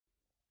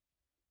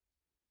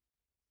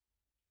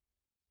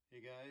Hey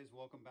guys,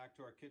 welcome back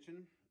to our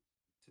kitchen.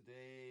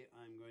 Today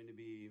I'm going to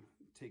be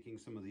taking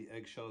some of the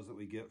eggshells that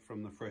we get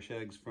from the fresh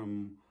eggs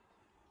from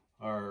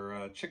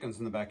our chickens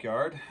in the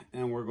backyard,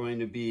 and we're going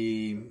to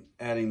be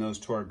adding those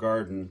to our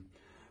garden.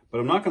 But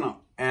I'm not going to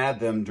add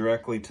them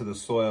directly to the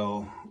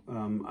soil.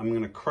 I'm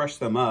going to crush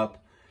them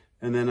up,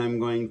 and then I'm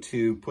going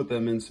to put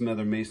them in some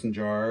other mason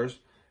jars,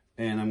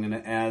 and I'm going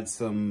to add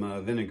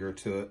some vinegar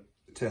to it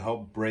to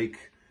help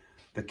break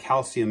the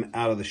calcium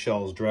out of the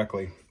shells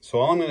directly. So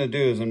all I'm going to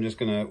do is I'm just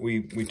going to,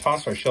 we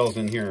toss our shells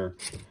in here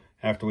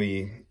after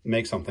we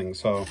make something.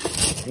 So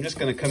I'm just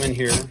going to come in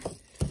here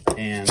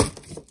and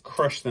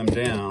crush them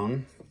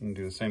down and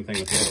do the same thing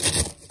with the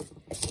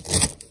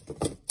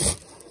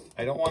others.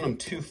 I don't want them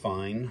too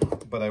fine,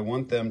 but I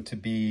want them to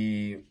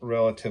be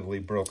relatively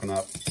broken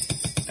up.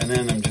 And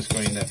then I'm just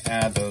going to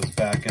add those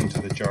back into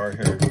the jar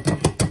here.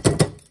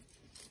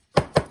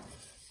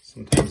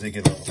 Sometimes they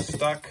get a little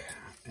stuck,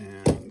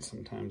 and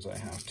sometimes I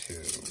have to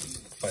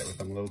fight with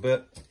them a little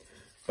bit,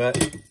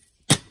 but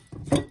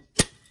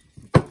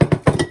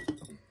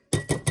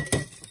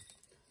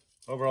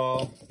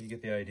overall, you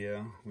get the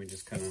idea. We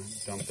just kind of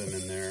dump them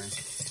in there.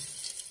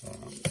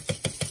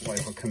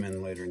 Wife will come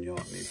in later and yell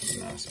at me for the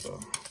mess,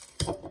 but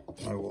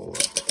I will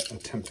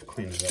attempt to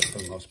clean it up for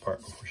the most part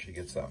before she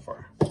gets that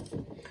far.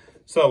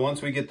 So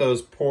once we get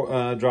those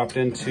dropped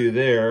into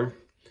there,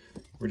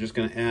 we're just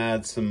going to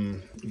add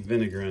some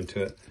vinegar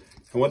into it.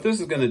 And what this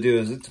is going to do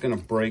is it's going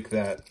to break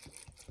that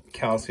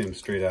calcium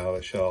straight out of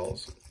the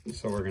shells.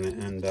 So we're going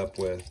to end up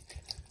with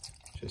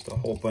just a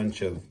whole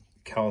bunch of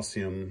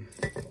calcium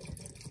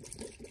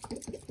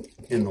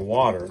in the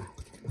water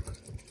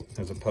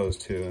as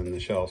opposed to in the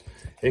shells.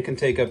 It can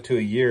take up to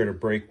a year to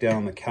break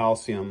down the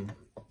calcium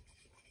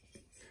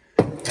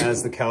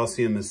as the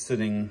calcium is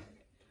sitting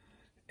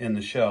in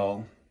the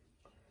shell.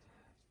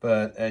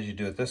 But as you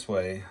do it this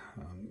way,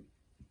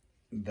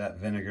 that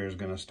vinegar is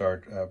going to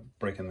start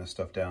breaking this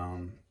stuff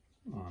down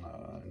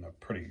in a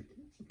pretty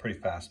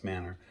fast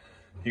manner.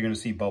 You're going to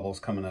see bubbles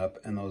coming up,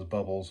 and those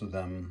bubbles are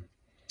them,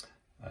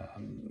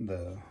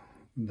 the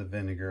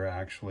vinegar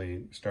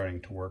actually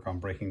starting to work on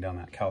breaking down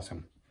that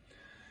calcium.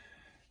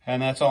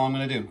 And that's all I'm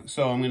going to do.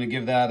 So I'm going to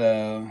give that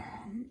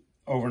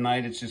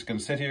overnight. It's just going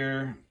to sit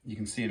here. You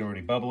can see it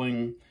already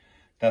bubbling.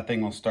 That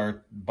thing will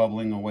start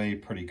bubbling away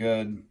pretty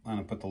good. I'm going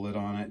to put the lid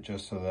on it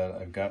just so that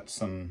I've got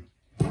some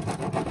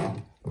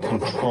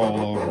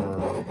control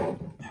over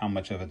how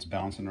much of it's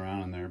bouncing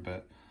around in there.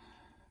 But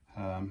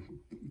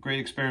great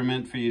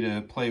experiment for you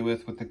to play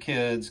with the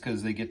kids,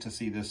 because they get to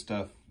see this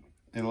stuff.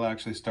 It'll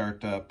actually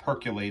start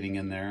percolating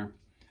in there,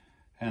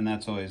 and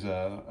that's always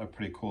a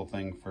pretty cool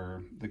thing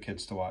for the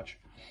kids to watch.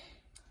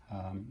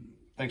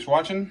 Thanks for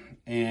watching,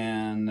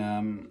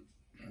 and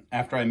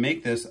after I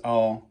make this,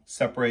 I'll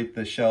separate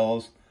the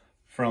shells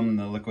from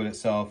the liquid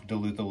itself,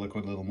 dilute the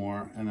liquid a little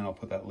more, and then I'll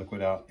put that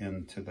liquid out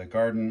into the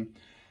garden.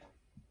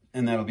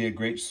 And that'll be a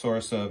great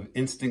source of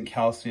instant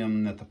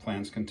calcium that the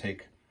plants can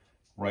take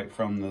right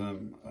from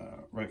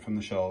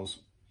the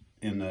shells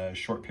in a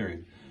short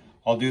period.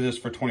 I'll do this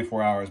for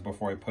 24 hours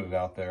before I put it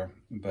out there,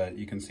 but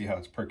you can see how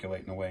it's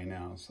percolating away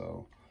now.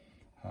 So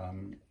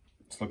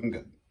it's looking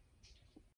good.